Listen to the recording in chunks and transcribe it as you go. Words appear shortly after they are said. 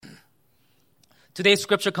Today's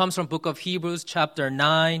scripture comes from book of Hebrews, chapter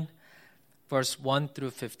 9, verse 1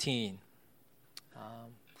 through 15.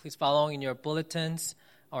 Please follow in your bulletins,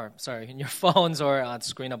 in your phones or on the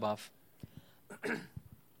screen above.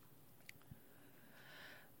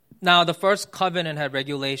 Now, the first covenant had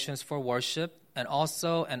regulations for worship and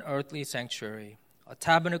also an earthly sanctuary. A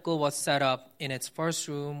tabernacle was set up in its first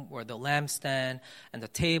room where the lampstand and the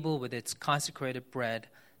table with its consecrated bread.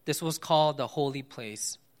 This was called the holy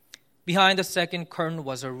place. Behind the second curtain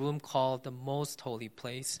was a room called the most holy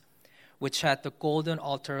place, which had the golden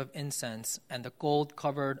altar of incense and the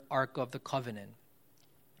gold-covered ark of the covenant.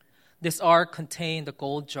 This ark contained the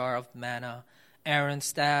gold jar of manna, Aaron's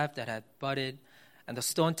staff that had budded, and the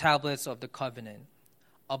stone tablets of the covenant.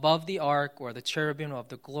 Above the ark were the cherubim of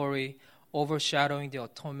the glory, overshadowing the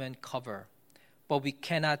atonement cover. But we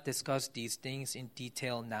cannot discuss these things in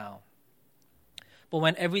detail now. But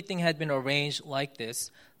when everything had been arranged like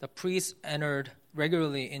this, the priests entered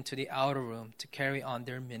regularly into the outer room to carry on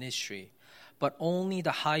their ministry. But only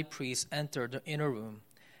the high priest entered the inner room,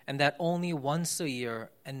 and that only once a year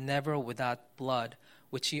and never without blood,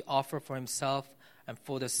 which he offered for himself and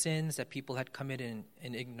for the sins that people had committed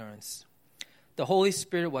in ignorance. The Holy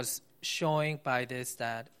Spirit was showing by this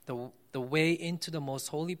that the way into the most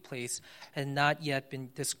holy place had not yet been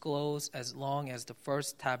disclosed as long as the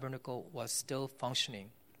first tabernacle was still functioning.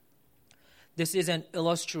 This is an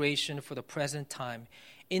illustration for the present time,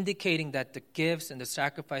 indicating that the gifts and the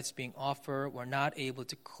sacrifice being offered were not able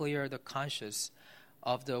to clear the conscience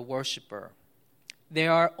of the worshiper. They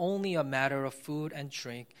are only a matter of food and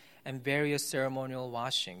drink and various ceremonial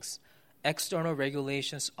washings, external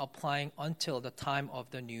regulations applying until the time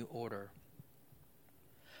of the new order.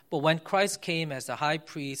 But when Christ came as the high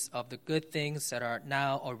priest of the good things that are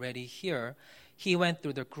now already here, he went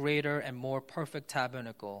through the greater and more perfect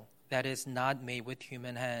tabernacle that is not made with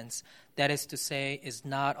human hands, that is to say, is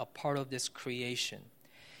not a part of this creation.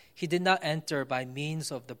 He did not enter by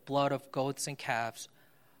means of the blood of goats and calves,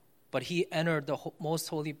 but he entered the most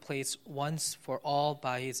holy place once for all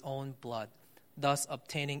by his own blood, thus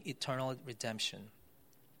obtaining eternal redemption.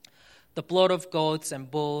 The blood of goats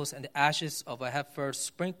and bulls and the ashes of a heifer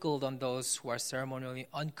sprinkled on those who are ceremonially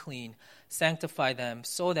unclean sanctify them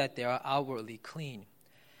so that they are outwardly clean.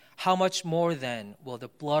 How much more then will the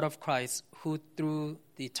blood of Christ, who through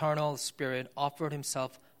the eternal Spirit offered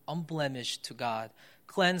himself unblemished to God,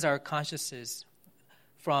 cleanse our consciences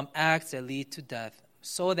from acts that lead to death,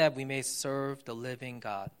 so that we may serve the living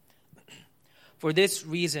God. For this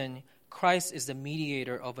reason, Christ is the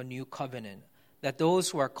mediator of a new covenant, that those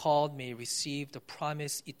who are called may receive the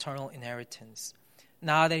promised eternal inheritance,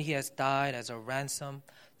 now that he has died as a ransom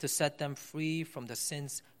to set them free from the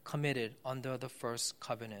sins committed under the first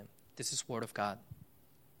covenant. This is word of God.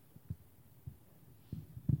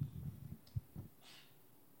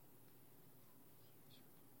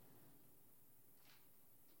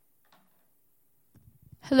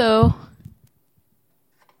 Hello.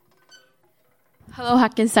 Hello,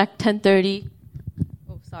 Hackensack 1030.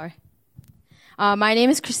 Oh, sorry. My name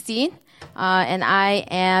is Christine, and I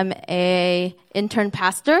am a intern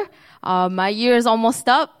pastor. My year is almost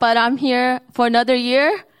up, but I'm here for another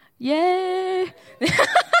year. Yay!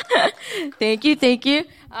 Thank you.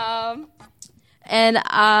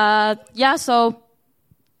 So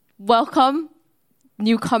welcome,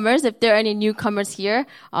 newcomers. If there are any newcomers here,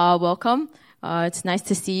 welcome. It's nice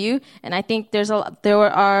to see you. And I think there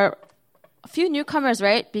are a few newcomers,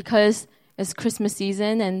 right? Because it's Christmas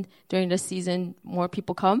season, and during this season, more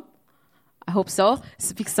people come. I hope so.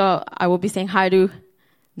 So I will be saying hi to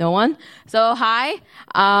no one. So hi.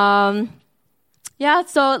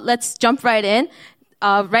 So let's jump right in.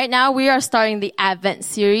 Right now, we are starting the Advent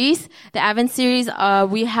series. The Advent series,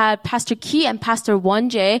 we had Pastor Key and Pastor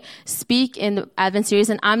Wonjae speak in the Advent series,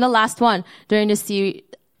 and I'm the last one during the series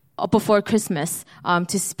before Christmas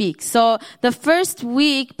to speak. So the first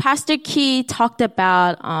week, Pastor Key talked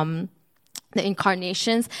about the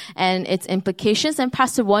incarnations and its implications, and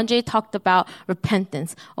Pastor Wonjae talked about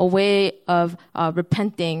repentance, a way of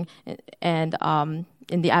repenting and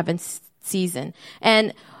in the Advent season.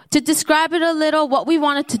 And to describe it a little, what we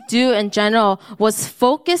wanted to do in general was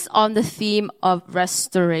focus on the theme of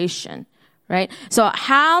restoration, right? So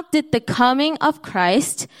how did the coming of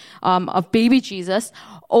Christ, of baby Jesus,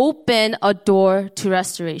 open a door to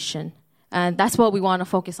restoration? And that's what we want to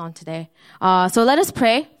focus on today. So let us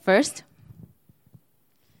pray first.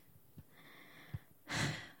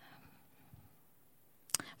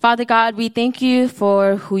 Father God, we thank you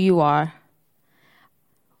for who you are.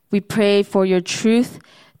 We pray for your truth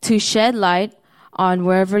to shed light on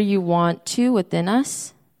wherever you want to within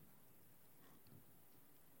us.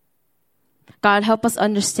 God, help us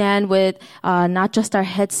understand with not just our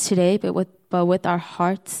heads today, but with our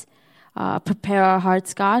hearts. Prepare our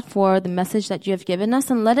hearts, God, for the message that you have given us,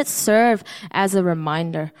 and let it serve as a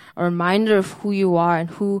reminder of who you are and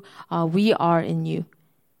who we are in you.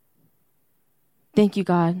 Thank you,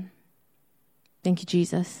 God. Thank you,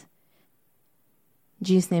 Jesus. In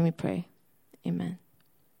Jesus' name we pray. Amen.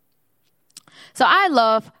 So I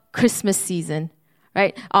love Christmas season,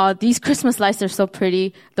 right? These Christmas lights are so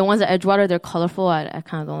pretty. The ones at Edgewater, they're colorful. I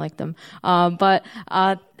kind of don't like them. But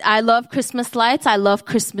I love Christmas lights. I love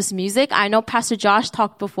Christmas music. I know Pastor Josh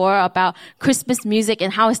talked before about Christmas music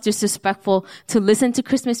and how it's disrespectful to listen to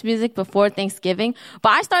Christmas music before Thanksgiving. But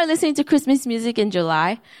I started listening to Christmas music in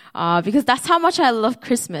July because that's how much I love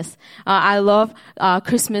Christmas. I love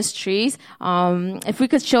Christmas trees. If we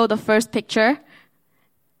could show the first picture.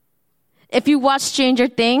 If you watch Stranger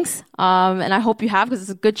Things, and I hope you have because it's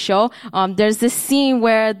a good show, there's this scene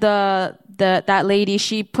where that lady,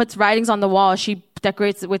 she puts writings on the wall. She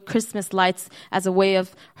decorates it with Christmas lights as a way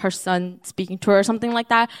of her son speaking to her or something like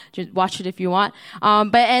that. Just watch it if you want.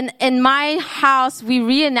 But in my house, we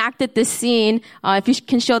reenacted this scene. If you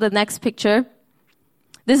can show the next picture.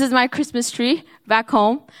 This is my Christmas tree back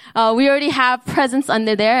home. We already have presents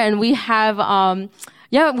under there, and we have...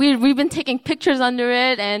 we've been taking pictures under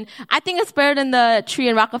it, and I think it's better than the tree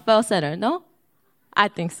in Rockefeller Center, no? I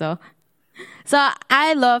think so. So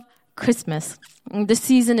I love Christmas. The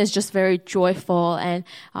season is just very joyful, and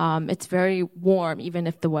it's very warm, even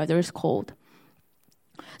if the weather is cold.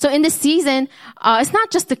 So in this season, it's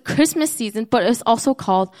not just the Christmas season, but it's also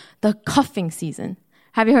called the cuffing season.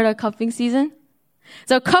 Have you heard of cuffing season?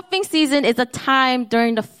 So cuffing season is a time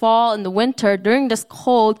during the fall and the winter, during this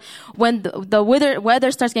cold, when the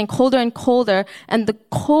weather starts getting colder and colder, and the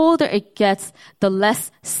colder it gets, the less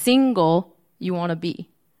single you want to be,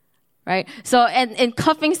 right? So in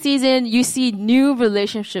cuffing season, you see new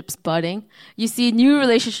relationships budding. You see new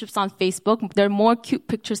relationships on Facebook. There are more cute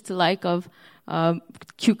pictures to like of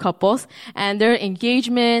cute couples, and there are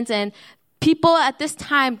engagements, and people at this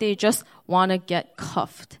time, they just want to get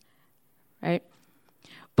cuffed, right?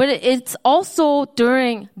 But it's also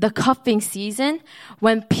during the cuffing season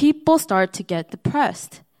when people start to get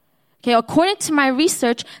depressed. Okay, according to my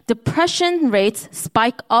research, depression rates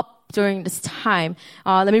spike up during this time.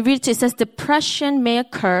 Let me read it to you. It says depression may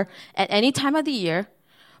occur at any time of the year,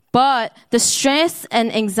 but the stress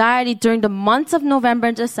and anxiety during the months of November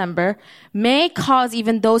and December may cause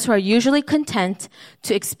even those who are usually content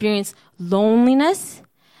to experience loneliness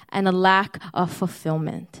and a lack of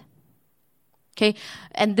fulfillment. Okay,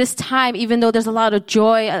 and this time, even though there's a lot of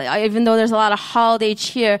joy, even though there's a lot of holiday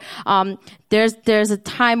cheer, there's a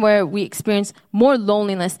time where we experience more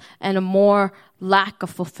loneliness and a more lack of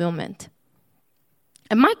fulfillment.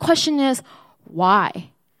 And my question is, why?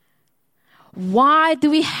 Why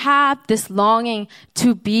do we have this longing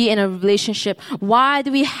to be in a relationship? Why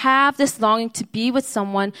do we have this longing to be with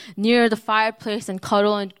someone near the fireplace and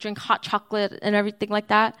cuddle and drink hot chocolate and everything like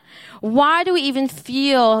that? Why do we even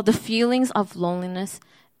feel the feelings of loneliness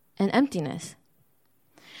and emptiness?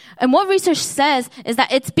 And what research says is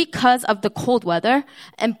that it's because of the cold weather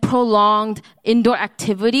and prolonged indoor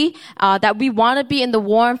activity that we want to be in the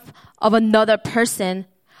warmth of another person.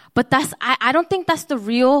 But I don't think that's the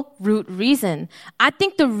real root reason. I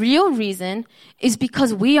think the real reason is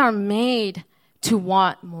because we are made to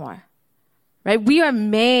want more, right? We are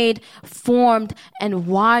made, formed, and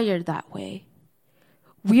wired that way.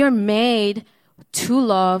 We are made to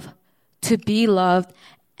love, to be loved,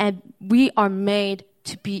 and we are made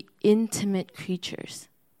to be intimate creatures.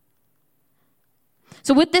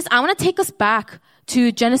 So with this, I want to take us back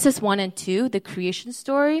to Genesis 1 and 2, the creation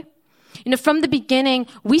story. From the beginning,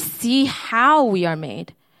 we see how we are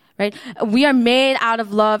made, right? We are made out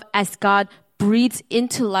of love as God breathes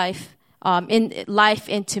into life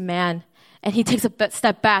into man. And he takes a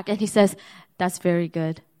step back and he says, that's very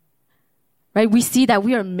good, right? We see that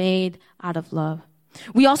we are made out of love.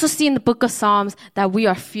 We also see in the book of Psalms that we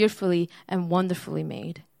are fearfully and wonderfully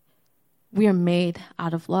made. We are made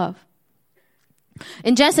out of love.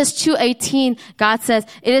 In Genesis 2:18, God says,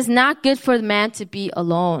 it is not good for the man to be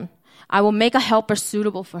alone. I will make a helper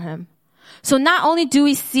suitable for him. So not only do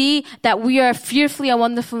we see that we are fearfully and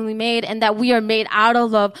wonderfully made and that we are made out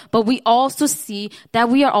of love, but we also see that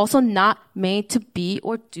we are also not made to be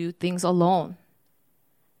or do things alone.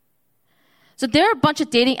 So there are a bunch of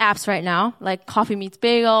dating apps right now, like Coffee Meets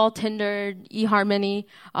Bagel, Tinder, eHarmony,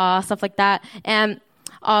 stuff like that. And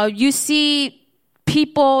you see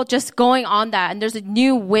people just going on that, and there's a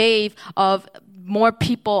new wave of more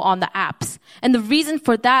people on the apps. And the reason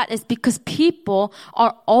for that is because people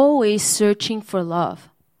are always searching for love.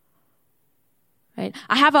 Right?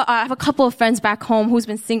 I have a couple of friends back home who's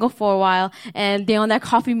been single for a while, and they're on that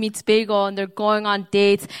coffee meets bagel, and they're going on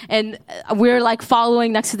dates, and we're like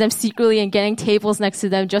following next to them secretly and getting tables next to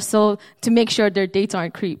them just so to make sure their dates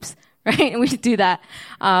aren't creeps. Right? And we do that.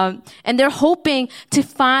 And they're hoping to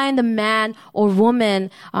find the man or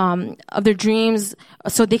woman of their dreams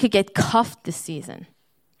so they could get cuffed this season.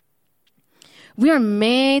 We are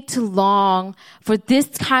made to long for this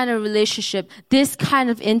kind of relationship, this kind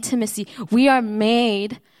of intimacy. We are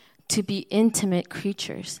made to be intimate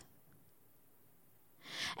creatures.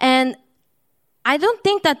 And I don't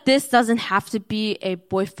think that this doesn't have to be a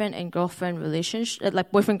boyfriend and girlfriend relationship,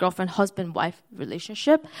 like boyfriend, girlfriend, husband, wife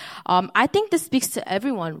relationship. I think this speaks to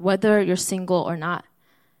everyone, whether you're single or not.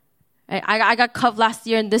 I got cuffed last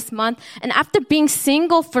year and this month. And after being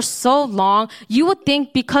single for so long, you would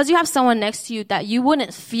think because you have someone next to you that you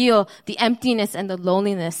wouldn't feel the emptiness and the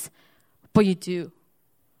loneliness, but you do.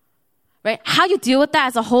 Right? How you deal with that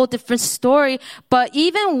is a whole different story. But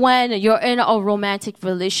even when you're in a romantic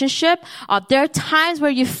relationship, there are times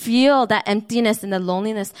where you feel that emptiness and the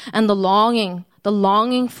loneliness and the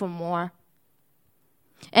longing for more.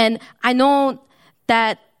 And I know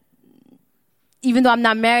that even though I'm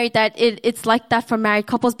not married, that it's like that for married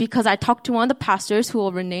couples, because I talked to one of the pastors who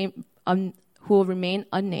will remain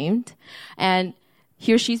unnamed, and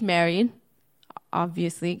he or she's married,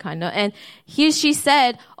 obviously, kind of, and she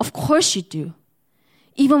said, of course you do.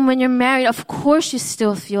 Even when you're married, of course you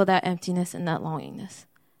still feel that emptiness and that longingness.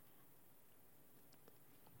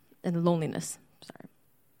 And the loneliness, sorry.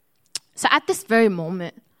 So at this very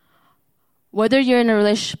moment, whether you're in a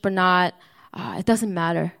relationship or not, it doesn't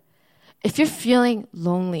matter. If you're feeling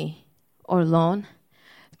lonely or alone,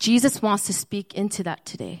 Jesus wants to speak into that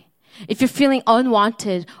today. If you're feeling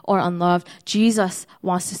unwanted or unloved, Jesus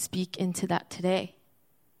wants to speak into that today.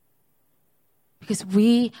 Because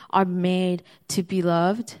we are made to be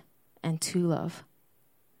loved and to love.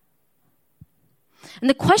 And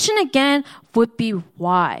the question again would be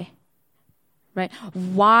why? Right?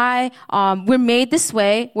 Why? We're made this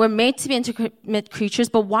way. We're made to be intimate creatures,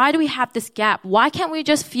 but why do we have this gap? Why can't we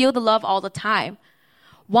just feel the love all the time?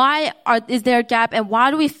 Why is there a gap, and why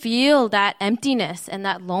do we feel that emptiness and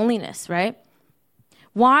that loneliness, right?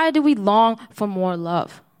 Why do we long for more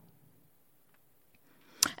love?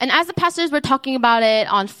 And as the pastors were talking about it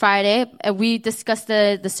on Friday, we discussed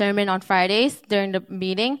the sermon on Fridays during the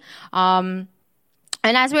meeting. And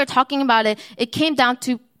as we were talking about it, it came down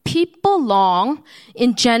to people long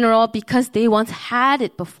in general because they once had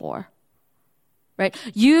it before, right?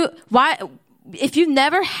 If you've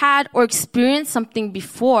never had or experienced something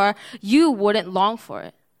before, you wouldn't long for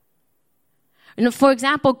it. You know, for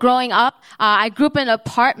example, growing up, I grew up in an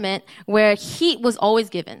apartment where heat was always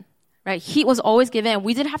given, right? Heat was always given, and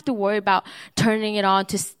we didn't have to worry about not turning it on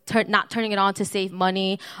to save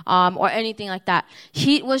money, or anything like that.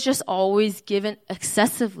 Heat was just always given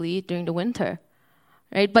excessively during the winter.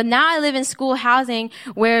 Right? But now I live in school housing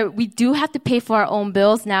where we do have to pay for our own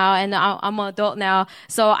bills now, and I'm an adult now,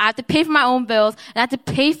 so I have to pay for my own bills, and I have to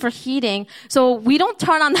pay for heating. So we don't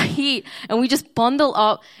turn on the heat, and we just bundle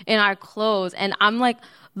up in our clothes. And I'm like,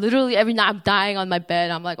 literally every night I'm dying on my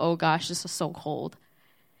bed. I'm like, oh gosh, this is so cold.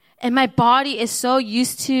 And my body is so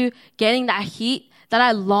used to getting that heat that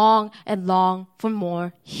I long and long for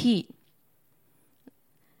more heat.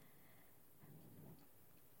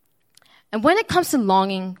 And when it comes to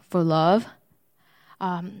longing for love,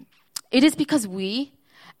 it is because we,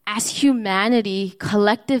 as humanity,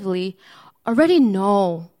 collectively, our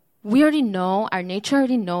nature already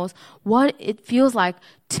knows what it feels like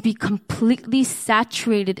to be completely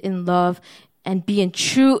saturated in love and be in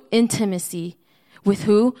true intimacy with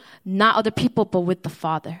who? Not other people, but with the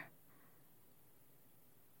Father.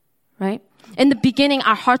 Right? In the beginning,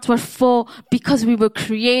 our hearts were full because we were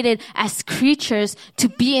created as creatures to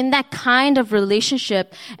be in that kind of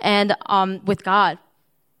relationship and with God.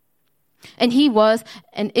 And He was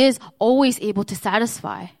and is always able to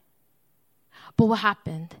satisfy. But what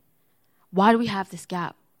happened? Why do we have this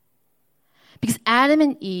gap? Because Adam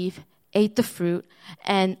and Eve ate the fruit,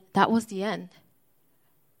 and that was the end.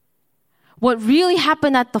 What really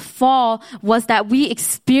happened at the fall was that we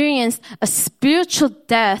experienced a spiritual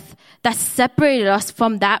death that separated us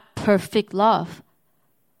from that perfect love.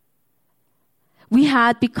 We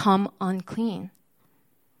had become unclean.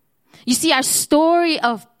 You see, our story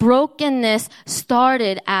of brokenness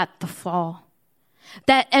started at the fall.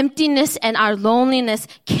 That emptiness and our loneliness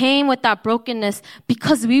came with that brokenness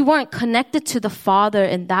because we weren't connected to the Father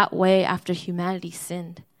in that way after humanity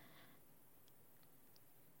sinned.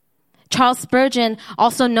 Charles Spurgeon,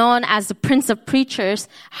 also known as the Prince of Preachers,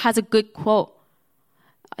 has a good quote.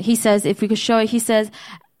 he says, if we could show it, he says,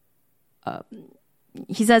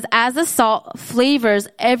 as the salt flavors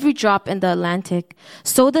every drop in the Atlantic,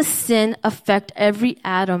 so does sin affect every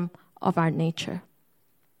atom of our nature.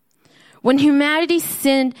 When humanity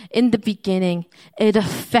sinned in the beginning, it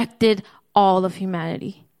affected all of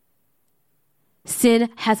humanity. Sin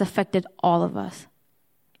has affected all of us.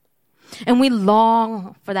 And we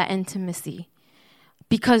long for that intimacy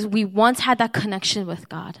because we once had that connection with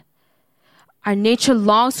God. Our nature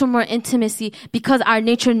longs for more intimacy because our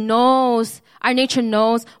nature knows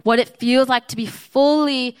what it feels like to be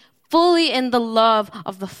fully in the love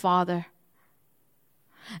of the Father.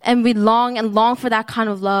 And we long for that kind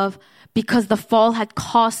of love because the fall had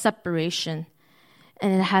caused separation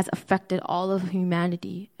and it has affected all of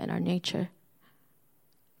humanity and our nature.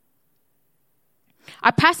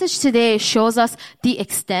 Our passage today shows us the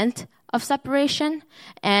extent of separation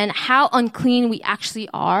and how unclean we actually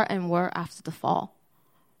are and were after the fall.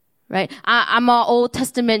 Right? I'm an Old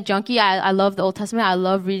Testament junkie. I love the Old Testament. I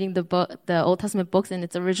love reading the Old Testament books in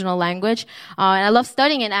its original language. And I love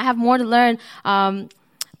studying it. I have more to learn.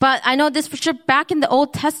 But I know this for sure back in the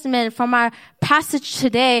Old Testament from our passage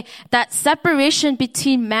today that separation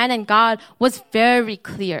between man and God was very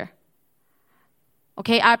clear.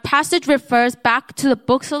 Okay, our passage refers back to the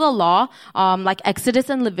books of the law, like Exodus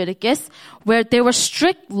and Leviticus, where there were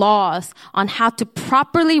strict laws on how to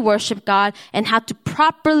properly worship God and how to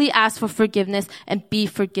properly ask for forgiveness and be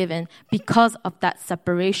forgiven because of that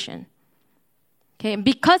separation. Okay, and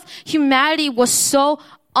because humanity was so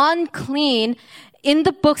unclean, in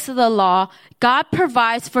the books of the law, God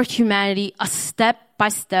provides for humanity a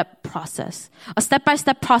step-by-step process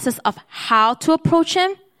of how to approach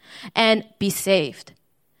Him and be saved.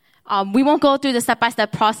 We won't go through the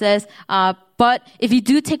step-by-step process, but if you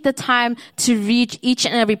do take the time to read each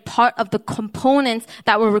and every part of the components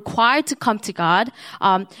that were required to come to God,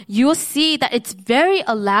 you will see that it's very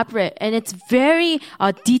elaborate and it's very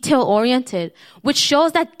detail-oriented, which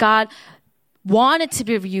shows that God wanted to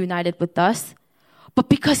be reunited with us. But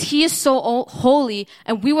because He is so holy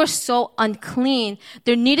and we were so unclean,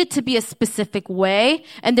 there needed to be a specific way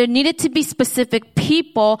and there needed to be specific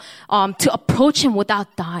people to approach Him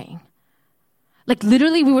without dying. Like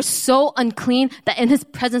literally we were so unclean that in His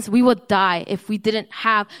presence we would die if we didn't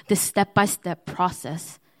have this step-by-step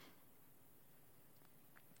process.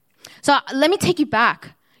 So let me take you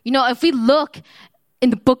back. If we look in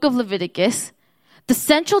the book of Leviticus, the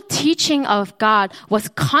central teaching of God was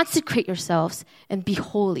consecrate yourselves and be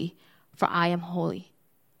holy, for I am holy.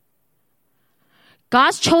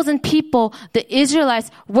 God's chosen people, the Israelites,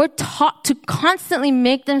 were taught to constantly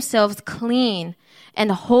make themselves clean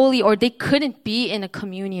and holy, or they couldn't be in a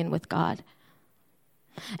communion with God.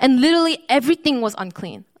 And literally everything was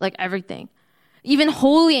unclean, like everything. Even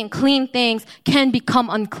holy and clean things can become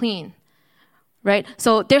unclean. Right?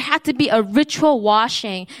 So there had to be a ritual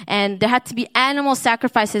washing and there had to be animal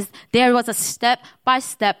sacrifices. There was a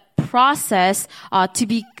step-by-step process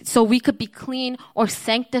so we could be clean or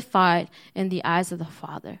sanctified in the eyes of the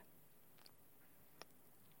Father.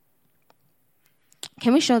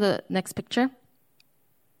 Can we show the next picture?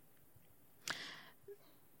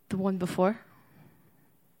 The one before?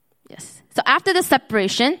 Yes. So after the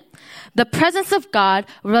separation, the presence of God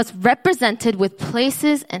was represented with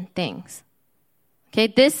places and things.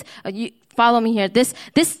 Okay, you follow me here. This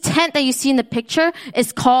tent that you see in the picture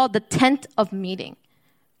is called the tent of meeting,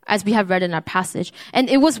 as we have read in our passage. And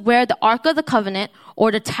it was where the Ark of the Covenant, or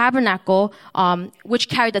the tabernacle, which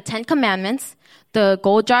carried the 10 Commandments, the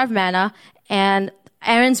gold jar of manna, and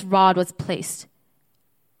Aaron's rod was placed.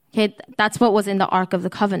 Okay, that's what was in the Ark of the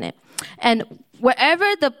Covenant. And wherever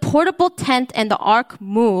the portable tent and the ark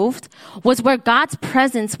moved was where God's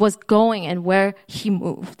presence was going and where He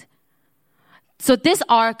moved. So this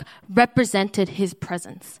ark represented His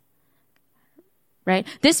presence, right?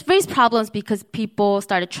 This raised problems because people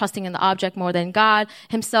started trusting in the object more than God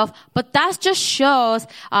Himself. But that just shows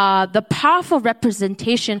the powerful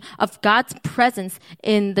representation of God's presence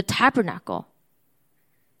in the tabernacle.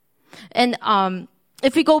 And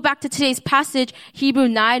if we go back to today's passage, Hebrew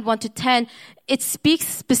 9, 1-10, it speaks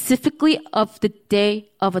specifically of the Day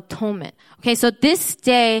of Atonement. Okay, so this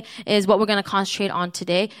day is what we're going to concentrate on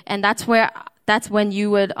today, and that's when you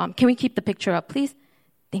would, can we keep the picture up, please?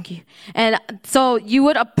 Thank you. And so you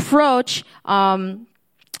would approach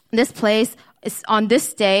this place on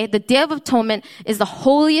this day. The Day of Atonement is the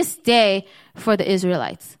holiest day for the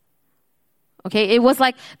Israelites. Okay, it was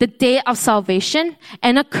like the day of salvation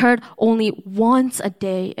and occurred only once a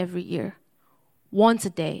day every year. once a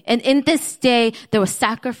day. And in this day, there was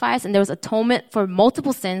sacrifice and there was atonement for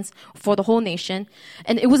multiple sins for the whole nation.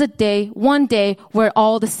 And it was one day where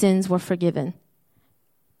all the sins were forgiven.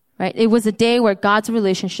 Right? It was a day where God's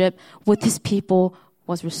relationship with his people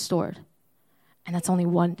was restored. And that's only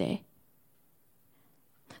one day.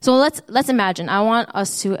 So let's imagine. I want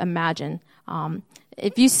us to imagine.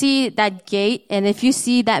 If you see that gate and if you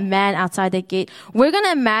see that man outside the gate, we're going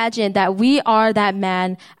to imagine that we are that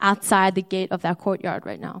man outside the gate of that courtyard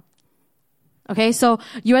right now. Okay, so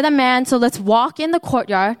you're the man. So let's walk in the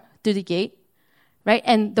courtyard through the gate, right?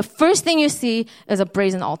 And the first thing you see is a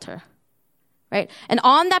brazen altar, right? And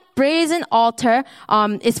on that brazen altar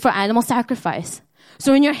is for animal sacrifice.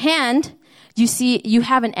 So in your hand, you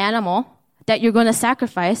have an animal that you're going to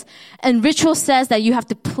sacrifice. And ritual says that you have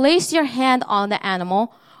to place your hand on the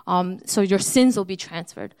animal so your sins will be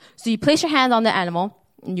transferred. So you place your hand on the animal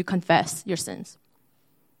and you confess your sins,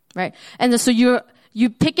 right? And so you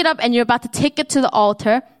pick it up and you're about to take it to the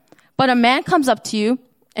altar, but a man comes up to you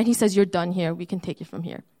and he says, you're done here. We can take it from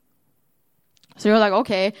here. So you're like,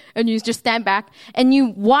 okay. And you just stand back and you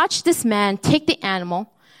watch this man take the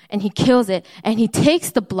animal and he kills it and he takes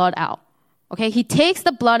the blood out. Okay, he takes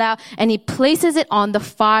the blood out and he places it on the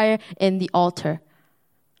fire in the altar.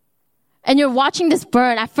 And you're watching this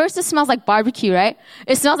burn. At first it smells like barbecue, right?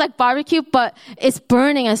 It smells like barbecue, but it's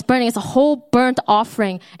burning and it's burning. It's a whole burnt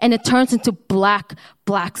offering and it turns into black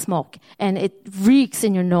smoke and it reeks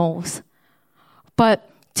in your nose. But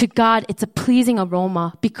to God, it's a pleasing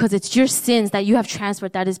aroma because it's your sins that you have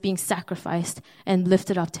transferred that is being sacrificed and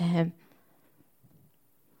lifted up to him.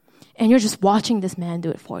 And you're just watching this man do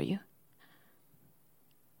it for you.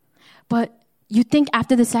 But you think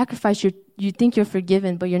after the sacrifice, you think you're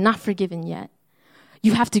forgiven, but you're not forgiven yet.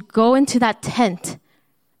 You have to go into that tent,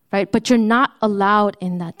 right? But you're not allowed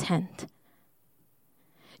in that tent.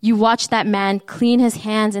 You watch that man clean his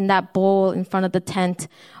hands in that bowl in front of the tent,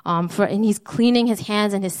 and he's cleaning his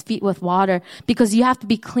hands and his feet with water because you have to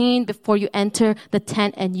be clean before you enter the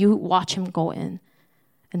tent and you watch him go in.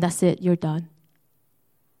 And that's it, you're done.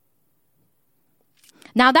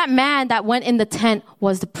 Now that man that went in the tent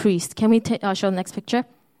was the priest. Can we show the next picture?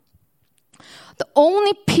 The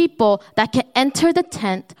only people that can enter the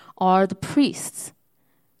tent are the priests,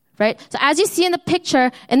 right? So as you see in the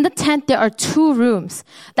picture, in the tent there are two rooms.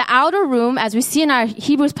 The outer room, as we see in our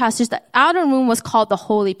Hebrews passage, the outer room was called the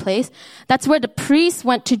holy place. That's where the priests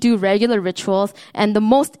went to do regular rituals. And the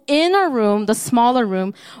most inner room, the smaller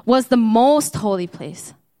room, was the most holy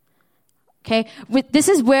place. Okay, this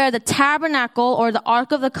is where the tabernacle or the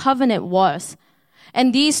Ark of the Covenant was.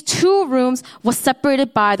 And these two rooms were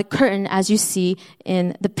separated by the curtain as you see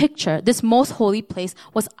in the picture. This most holy place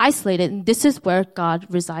was isolated and this is where God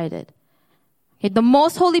resided. Okay, the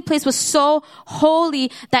most holy place was so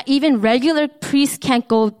holy that even regular priests can't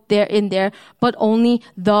go in there, but only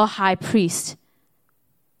the high priest.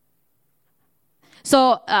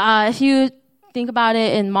 So if you think about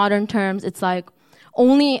it in modern terms, it's like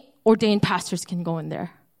only ordained pastors can go in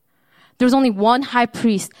there. There's only one high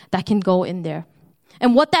priest that can go in there.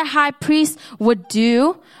 And what that high priest would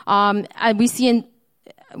do,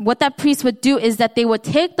 what that priest would do is that they would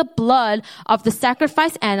take the blood of the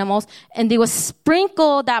sacrificed animals and they would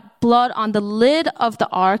sprinkle that blood on the lid of the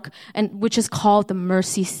ark, which is called the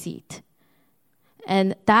mercy seat.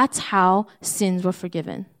 And that's how sins were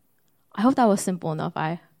forgiven. I hope that was simple enough.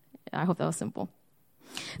 I hope that was simple.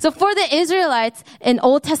 So for the Israelites in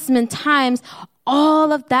Old Testament times,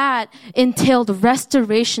 all of that entailed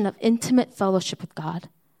restoration of intimate fellowship with God.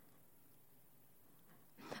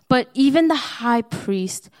 But even the high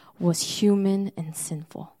priest was human and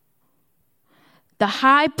sinful. The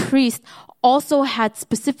high priest also had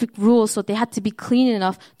specific rules, so they had to be clean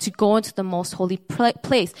enough to go into the most holy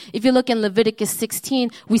place. If you look in Leviticus 16,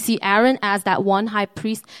 we see Aaron as that one high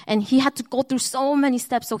priest, and he had to go through so many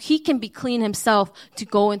steps so he can be clean himself to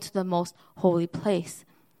go into the most holy place.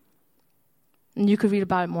 And you could read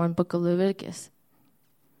about it more in the book of Leviticus.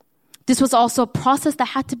 This was also a process that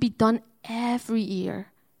had to be done every year.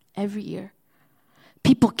 Every year.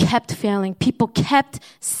 People kept failing. People kept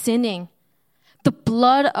sinning. The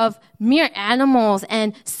blood of mere animals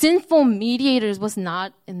and sinful mediators was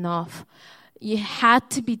not enough. It had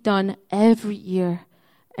to be done every year.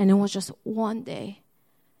 And it was just one day,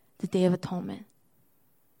 the Day of Atonement.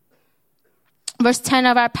 Verse 10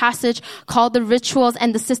 of our passage called the rituals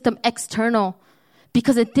and the system external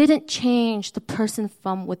because it didn't change the person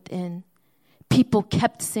from within. People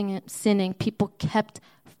kept sinning. People kept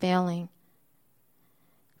failing.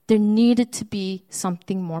 There needed to be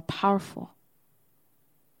something more powerful.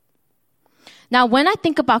 Now, when I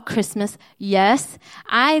think about Christmas, yes,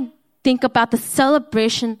 I think about the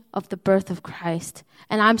celebration of the birth of Christ.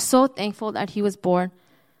 And I'm so thankful that he was born.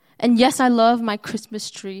 And yes, I love my Christmas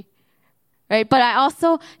tree, right? But I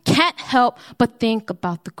also can't help but think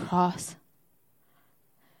about the cross.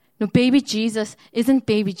 No, baby Jesus isn't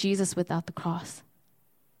baby Jesus without the cross.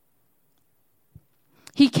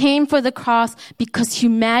 He came for the cross because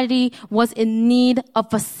humanity was in need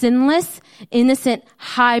of a sinless, innocent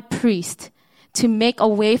high priest to make a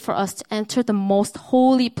way for us to enter the most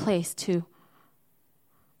holy place too.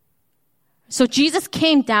 So Jesus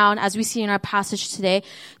came down, as we see in our passage today,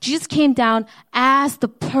 Jesus came down as the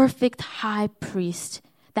perfect high priest,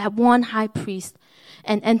 that one high priest,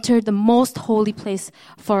 and entered the most holy place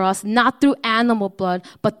for us, not through animal blood,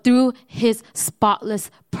 but through his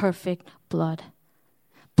spotless, perfect blood.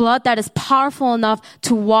 Blood that is powerful enough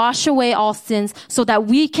to wash away all sins so that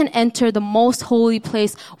we can enter the most holy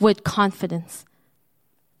place with confidence.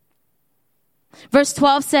 Verse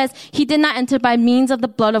 12 says, he did not enter by means of the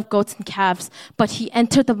blood of goats and calves, but he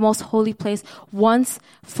entered the most holy place once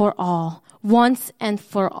and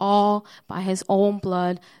for all by his own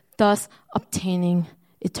blood, thus obtaining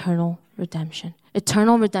eternal redemption.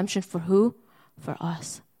 Eternal redemption for who? For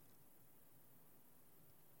us.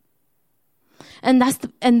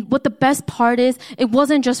 And what the best part is, it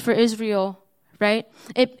wasn't just for Israel, right?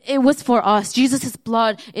 It was for us. Jesus'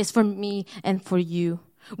 blood is for me and for you.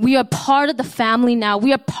 We are part of the family now.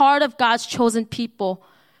 We are part of God's chosen people.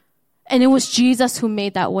 And it was Jesus who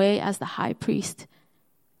made that way as the high priest.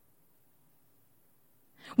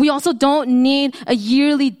 We also don't need a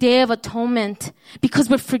yearly day of atonement because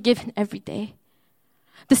we're forgiven every day.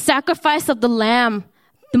 The sacrifice of the Lamb,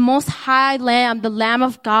 the Most High Lamb, the Lamb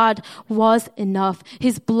of God, was enough.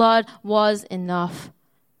 His blood was enough.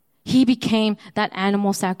 He became that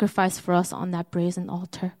animal sacrifice for us on that brazen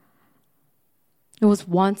altar. It was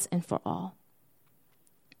once and for all.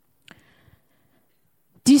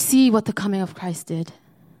 Do you see what the coming of Christ did?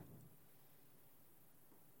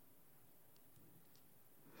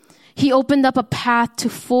 He opened up a path to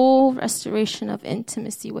full restoration of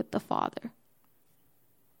intimacy with the Father.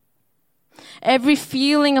 Every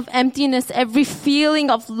feeling of emptiness, every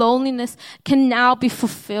feeling of loneliness can now be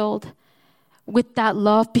fulfilled with that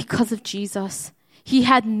love because of Jesus. He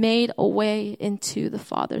had made a way into the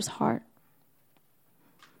Father's heart.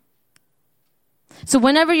 So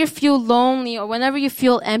whenever you feel lonely or whenever you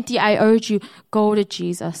feel empty, I urge you, go to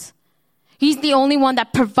Jesus. He's the only one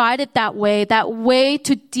that provided that way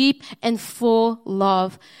to deep and full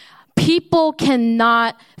love. People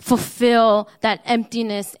cannot fulfill that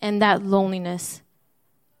emptiness and that loneliness.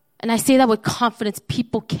 And I say that with confidence,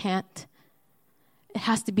 people can't. It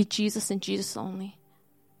has to be Jesus and Jesus only.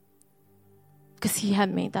 Because he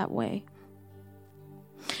had made that way.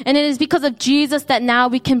 And it is because of Jesus that now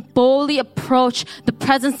we can boldly approach the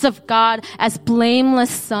presence of God as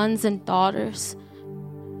blameless sons and daughters.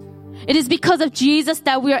 It is because of Jesus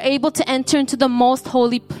that we are able to enter into the most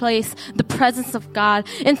holy place, the presence of God.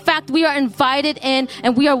 In fact, we are invited in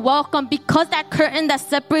and we are welcome because that curtain that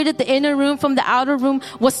separated the inner room from the outer room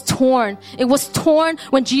was torn. It was torn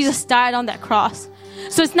when Jesus died on that cross.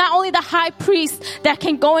 So it's not only the high priest that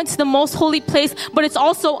can go into the most holy place, but it's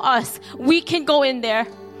also us. We can go in there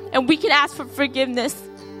and we can ask for forgiveness.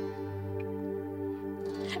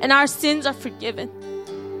 And our sins are forgiven.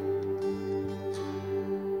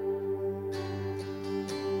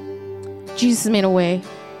 Jesus made a way.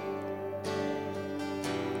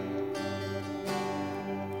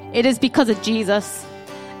 It is because of Jesus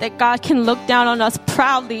that God can look down on us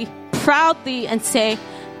proudly and say,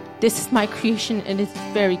 this is my creation and it's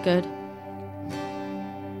very good.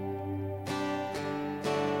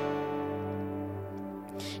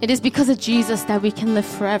 It is because of Jesus that we can live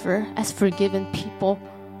forever as forgiven people.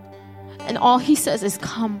 And all he says is,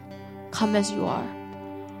 come as you are.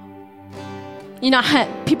 You know,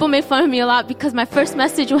 people make fun of me a lot because my first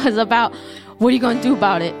message was about, what are you going to do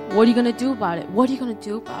about it? What are you going to do about it? What are you going to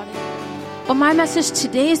do about it? But my message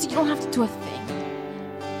today is you don't have to do a thing.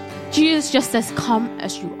 Jesus just says, come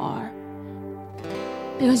as you are.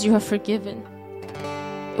 Because you are forgiven.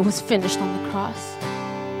 It was finished on the cross.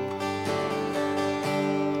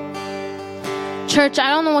 Church, I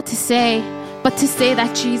don't know what to say, but to say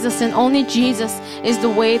that Jesus and only Jesus is the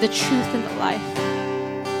way, the truth, and the life.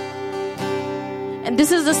 And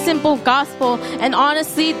this is a simple gospel. And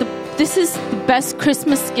honestly, this is the best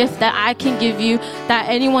Christmas gift that I can give you, that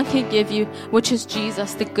anyone can give you, which is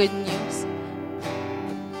Jesus, the good news.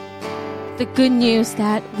 The good news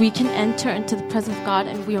that we can enter into the presence of God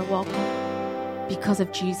and we are welcome because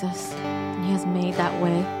of Jesus. And he has made that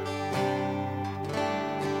way.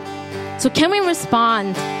 So can we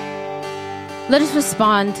respond? Let us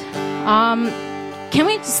respond. Can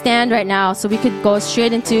we stand right now so we could go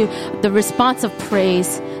straight into the response of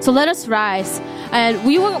praise? So let us rise, and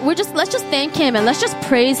let's just thank Him and let's just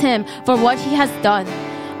praise Him for what He has done.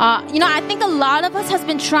 I think a lot of us has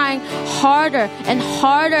been trying harder and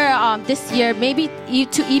harder this year, maybe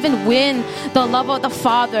to even win the love of the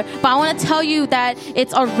Father. But I want to tell you that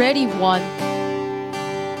it's already won.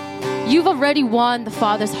 You've already won the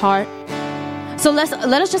Father's heart. So let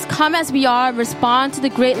us just come as we are, respond to the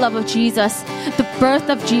great love of Jesus, the birth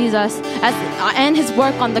of Jesus, and His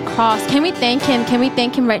work on the cross. Can we thank Him? Can we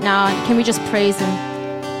thank Him right now? And can we just praise Him?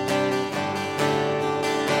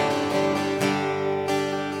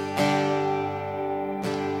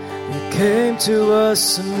 You came to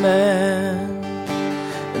us a man,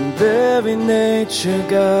 in very nature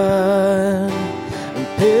God,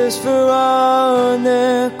 pierced for our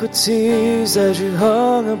iniquities as you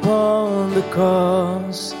hung upon the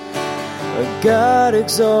cross. God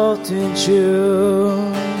exalted you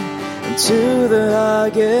into the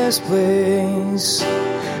highest place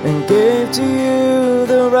and gave to you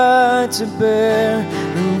the right to bear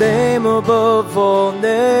the name above all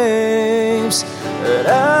names. That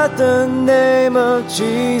at the name of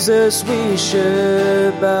Jesus we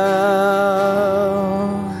should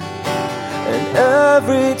bow.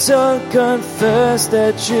 Every tongue confess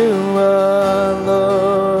that you are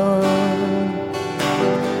Lord.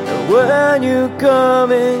 And when you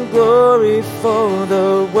come in glory for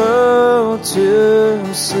the world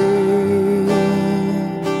to see,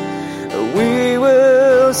 we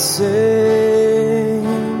will sing,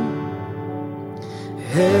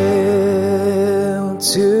 Hail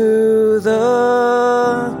to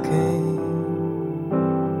the King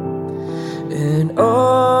in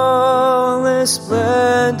all His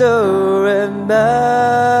splendor and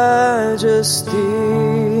majesty.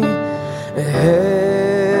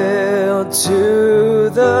 Hail to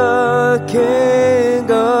the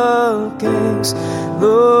King of Kings,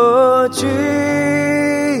 Lord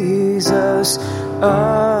Jesus,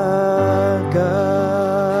 our God.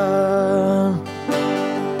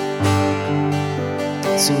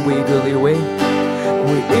 Sing, we eagerly await,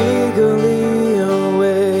 we eagerly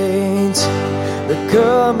await the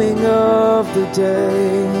coming of the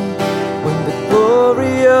day when the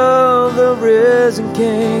glory of the risen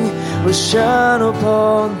King will shine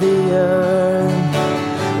upon the earth.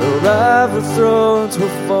 The rival thrones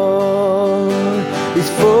will fall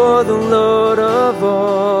before the Lord of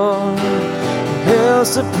all. Hail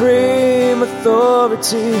supreme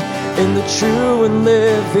authority in the true and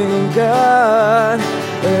living God.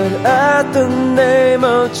 And at the name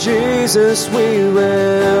of Jesus we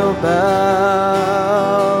will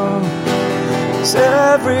bow. As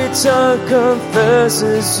every tongue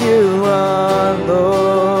confesses you are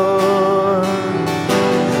Lord.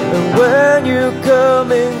 And when you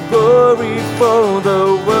come in glory for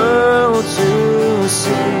the world to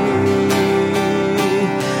see,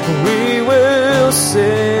 we will sing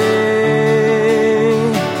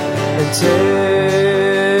and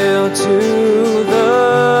tell to the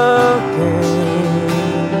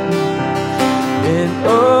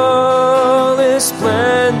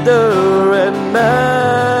splendor and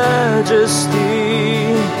majesty,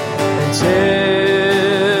 and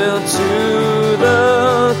tell to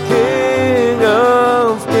the King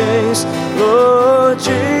of Kings, Lord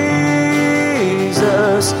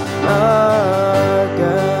Jesus, our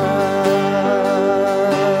God.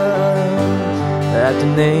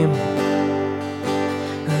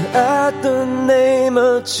 At the name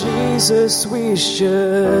of Jesus we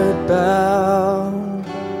should bow.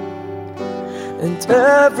 And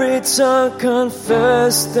every tongue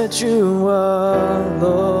confess that you are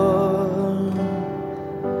Lord.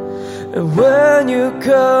 And when you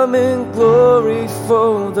come in glory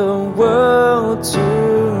for the world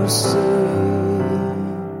to see,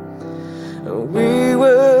 we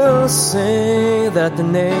will sing that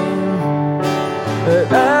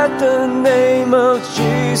at the name of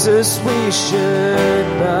Jesus we should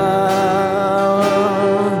bow.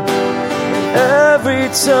 Every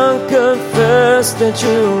tongue confess that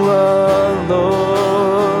you are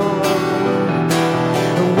Lord.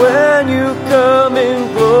 And when you come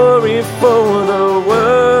in glory for the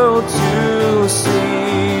world to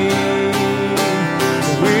see,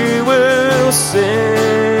 we will sing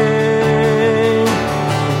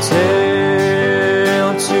and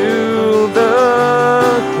tell to the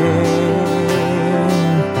King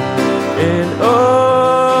in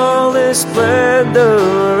all His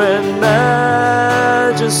splendor and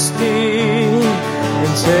majesty,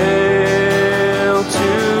 and tell to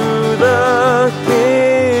the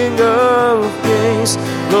King of Kings,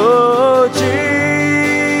 Lord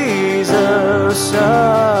Jesus,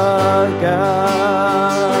 our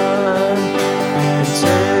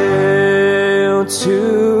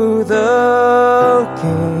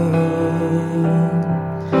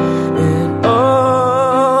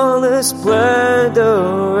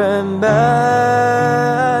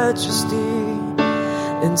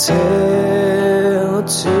hail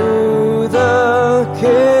to the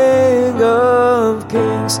King of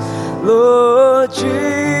Kings, Lord Jesus,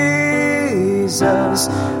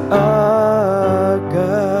 our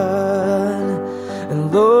God,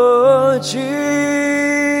 and Lord Jesus,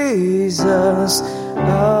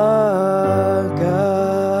 our God.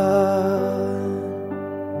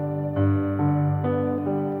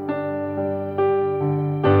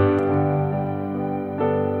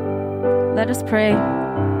 Let us pray.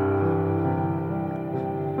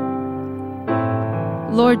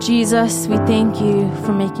 Lord Jesus, we thank you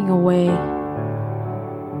for making a way.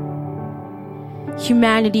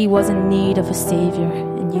 Humanity was in need of a Savior,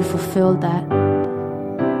 and you fulfilled that.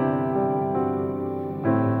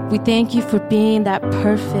 We thank you for being that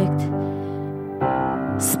perfect,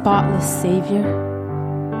 spotless Savior,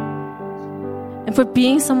 and for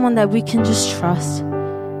being someone that we can just trust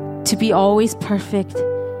to be always perfect,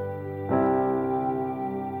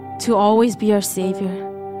 to always be our Savior.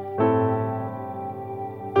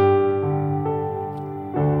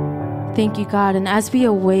 Thank you, God. And as we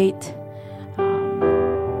await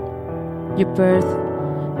your birth,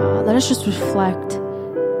 let us just reflect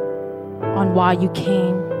on why you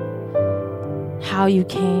came, how you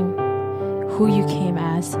came, who you came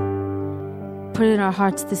as. Put it in our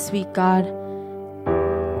hearts this week, God,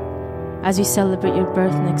 as we celebrate your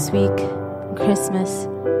birth next week, Christmas.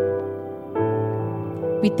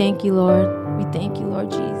 We thank you, Lord. We thank you,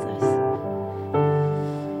 Lord Jesus.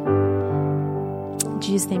 In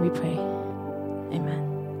Jesus' name we pray.